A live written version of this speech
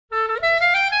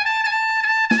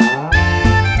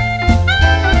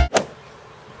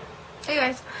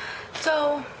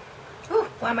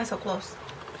I so close?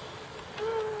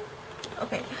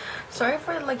 Okay, sorry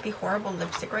for like the horrible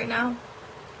lipstick right now.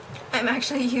 I'm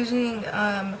actually using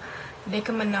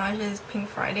Nicki Minaj's Pink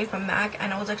Friday from MAC,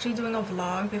 and I was actually doing a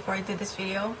vlog before I did this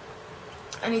video,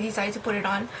 and I decided to put it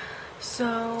on.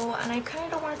 So, and I kind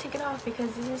of don't want to take it off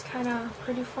because this is kind of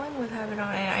pretty fun with having it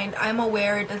on, and I'm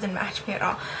aware it doesn't match me at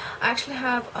all. I actually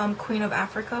have Queen of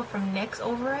Africa from NYX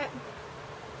over it,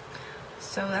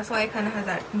 so that's why it kind of has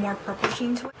that more purple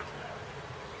sheen to it.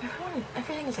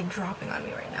 Everything is like dropping on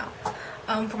me right now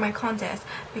for my contest,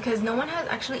 because no one has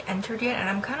actually entered yet, and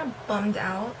I'm kind of bummed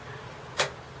out.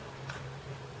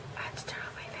 I have to turn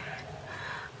off my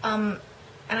fan.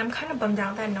 And I'm kind of bummed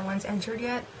out that no one's entered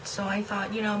yet, so I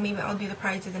thought, you know, maybe I'll do the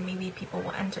prizes and maybe people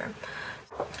will enter.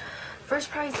 First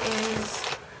prize is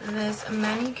this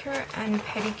manicure and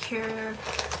pedicure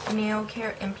nail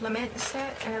care implement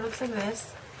set, and it looks like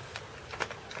this.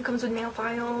 It comes with nail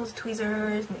files,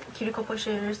 tweezers, cuticle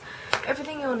pushers,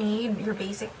 everything you'll need, your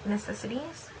basic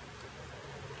necessities.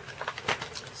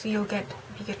 So you'll be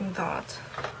getting that.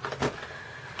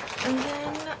 And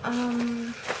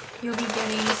then you'll be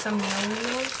getting some nail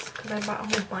wheels, because I bought a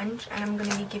whole bunch, and I'm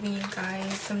going to be giving you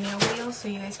guys some nail wheels so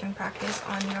you guys can practice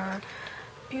on your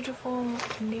beautiful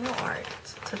nail art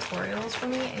tutorials for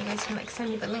me, and you guys can like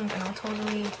send me the link and I'll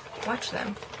totally watch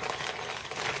them.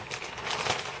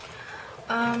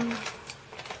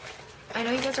 I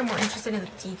know you guys are more interested in the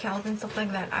decals and stuff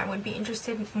like that. I would be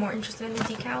more interested in the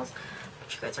decals,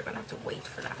 but you guys are gonna have to wait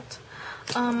for that.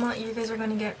 You guys are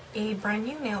gonna get a brand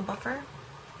new nail buffer,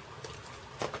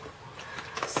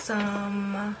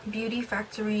 some Beauty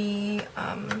Factory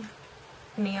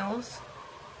nails,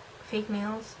 fake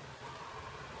nails.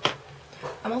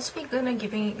 I'm also gonna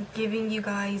giving you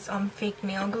guys fake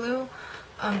nail glue.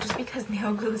 Just because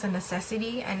nail glue is a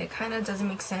necessity, and it kind of doesn't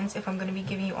make sense if I'm going to be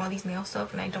giving you all these nail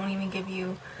stuff and I don't even give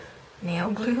you nail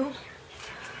glue.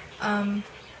 I'm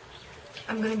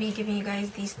going to be giving you guys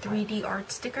these 3D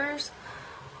art stickers.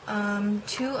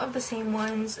 2 of the same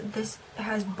ones. This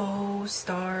has bows,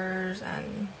 stars,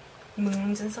 and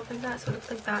moons and stuff like that, so it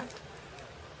looks like that.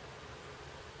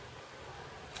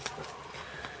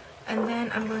 And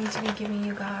then I'm going to be giving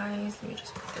you guys, let me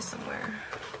just put this somewhere,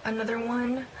 another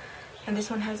one. And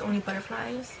this one has only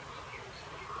butterflies.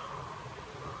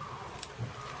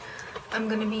 I'm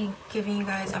going to be giving you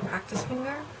guys a practice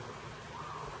finger.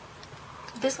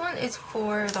 This one is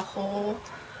for the whole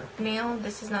nail.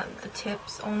 This is not the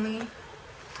tips only.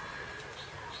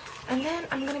 And then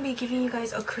I'm going to be giving you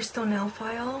guys a crystal nail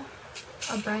file.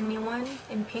 A brand new one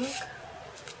in pink.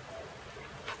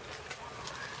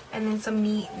 And then some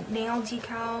nail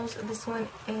decals. This one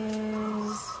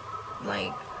is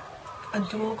like a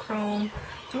dual chrome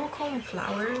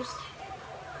flowers.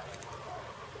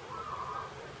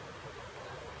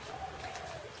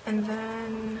 And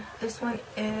then this one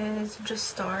is just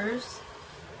stars.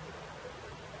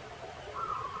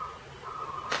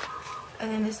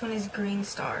 And then this one is green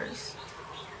stars.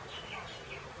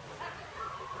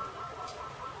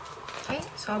 Okay,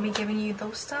 so I'll be giving you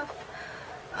those stuff.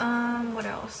 What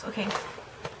else? Okay,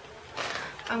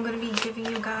 I'm gonna be giving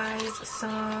you guys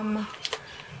some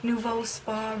Nouveau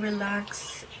Spa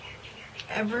Relax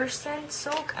Everscent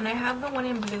soak, and I have the one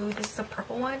in blue. This is a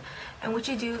purple one, and what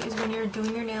you do is when you're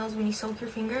doing your nails, when you soak your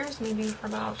fingers maybe for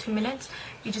about 2 minutes,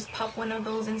 you just pop one of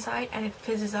those inside and it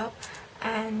fizzes up,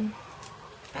 and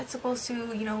that's supposed to,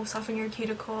 you know, soften your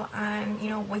cuticle and, you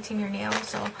know, whiten your nails.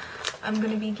 So I'm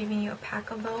gonna be giving you a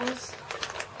pack of those.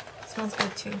 It smells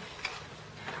good too.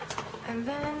 And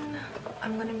then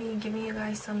I'm gonna be giving you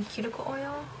guys some cuticle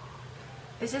oil.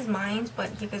 This is mine,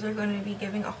 but you guys are going to be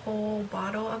giving a whole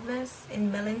bottle of this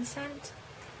in melon scent.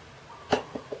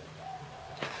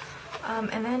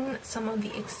 And then some of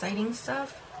the exciting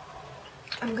stuff.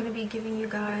 I'm going to be giving you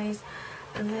guys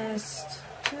this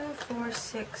 2, 4,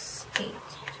 6, 8.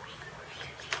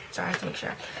 Sorry, I have to make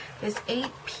sure. This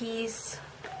 8-piece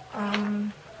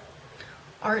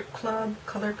art club,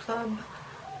 color club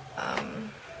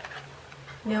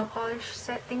nail polish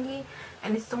set thingy,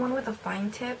 and it's the one with the fine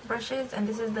tip brushes, and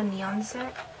this is the neon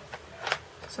set.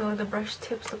 So the brush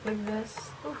tips look like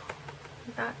this. Ooh,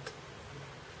 like that.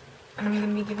 And I'm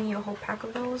gonna be giving you a whole pack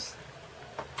of those.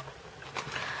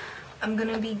 I'm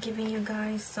gonna be giving you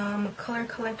guys some color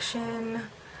collection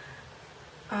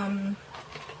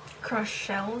crushed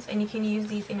shells, and you can use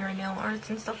these in your nail arts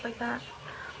and stuff like that,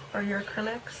 or your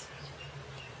acrylics.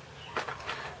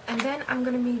 And then I'm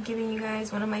going to be giving you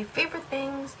guys one of my favorite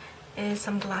things, is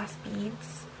some glass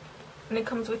beads. And it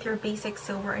comes with your basic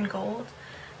silver and gold,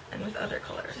 and with other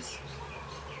colors.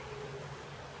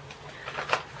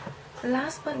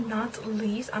 Last but not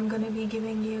least, I'm gonna be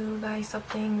giving you guys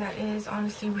something that is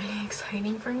honestly really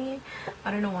exciting for me.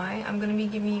 I don't know why. I'm gonna be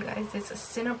giving you guys this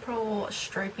Cinepro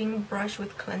striping brush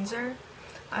with cleanser.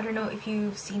 I don't know if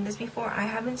you've seen this before. I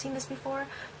haven't seen this before,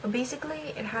 but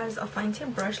basically it has a fine tip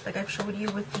brush like I've showed you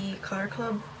with the Color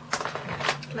Club.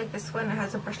 Like this one, it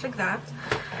has a brush like that,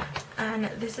 and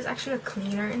this is actually a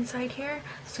cleaner inside here,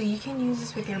 so you can use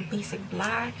this with your basic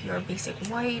black, your basic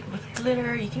white, with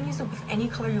glitter. You can use it with any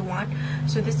color you want,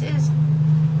 so this is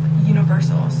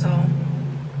universal. So,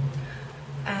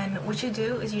 and what you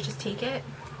do is you just take it,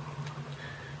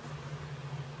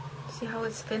 see how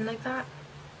it's thin like that,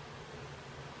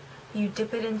 you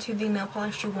dip it into the nail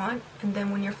polish you want, and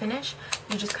then when you're finished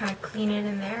you just kind of clean it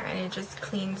in there and it just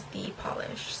cleans the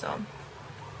polish. So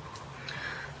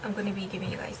I'm going to be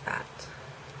giving you guys that.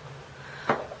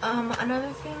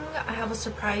 Another thing, I have a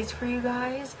surprise for you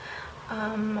guys.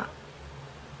 I'm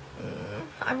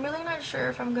really not sure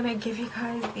if I'm gonna give you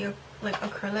guys the like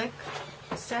acrylic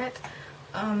set.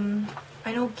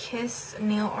 I know Kiss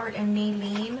Nail Art and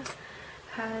Nailene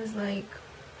has like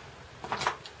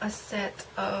a set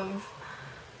of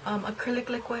acrylic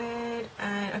liquid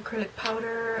and acrylic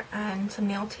powder and some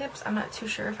nail tips. I'm not too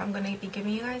sure if I'm gonna be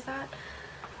giving you guys that.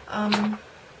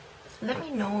 Let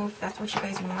me know if that's what you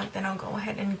guys want, then I'll go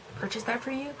ahead and purchase that for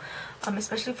you.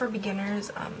 Especially for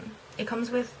beginners. It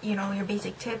comes with, you know, your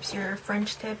basic tips, your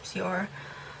French tips, your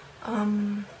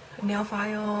nail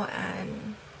file,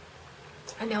 and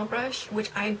a nail brush,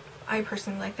 which I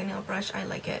personally like the nail brush. I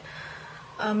like it.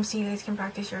 So you guys can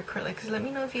practice your acrylic. So let me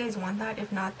know if you guys want that.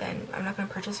 If not, then I'm not going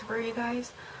to purchase it for you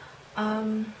guys.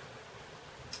 What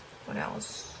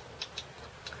else?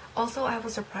 Also, I have a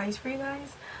surprise for you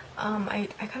guys. I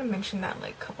kind of mentioned that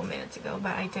like a couple minutes ago,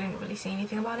 but I didn't really say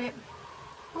anything about it.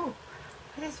 Oh, look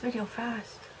at this video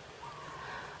fast.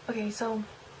 Okay, so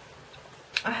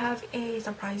I have a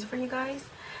surprise for you guys,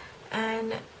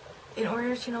 and in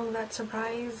order to know that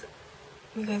surprise,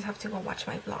 you guys have to go watch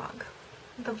my vlog.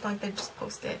 The vlog that I just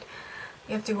posted.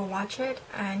 You have to go watch it,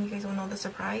 and you guys will know the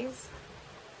surprise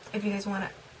if you guys want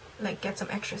to like get some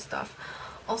extra stuff.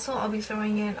 Also, I'll be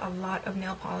throwing in a lot of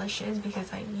nail polishes because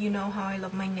you know how I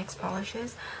love my NYX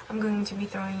polishes. I'm going to be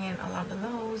throwing in a lot of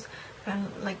those, and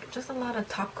like just a lot of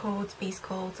top coats, base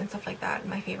coats, and stuff like that,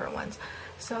 my favorite ones.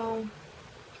 So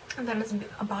that is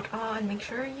about all, and make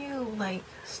sure you like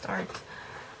start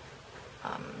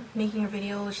making your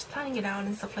videos, just planning it out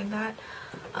and stuff like that.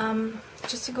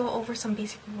 Just to go over some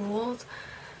basic rules,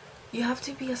 you have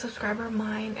to be a subscriber of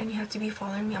mine, and you have to be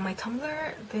following me on my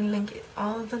Tumblr. The link,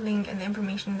 all of the link and the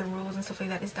information, the rules and stuff like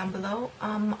that is down below.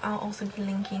 I'll also be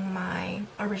linking my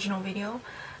original video,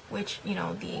 which, you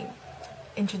know, the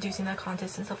introducing the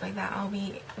contest and stuff like that, I'll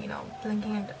be, you know,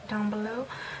 linking it down below.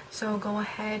 So go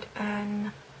ahead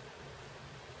and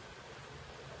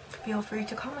feel free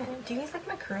to comment. Do you guys like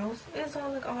my curls? It's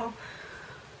all like all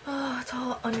it's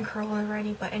all uncurled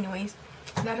already. But anyways,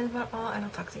 that is about all, and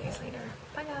I'll talk to you guys later.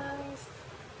 Bye guys.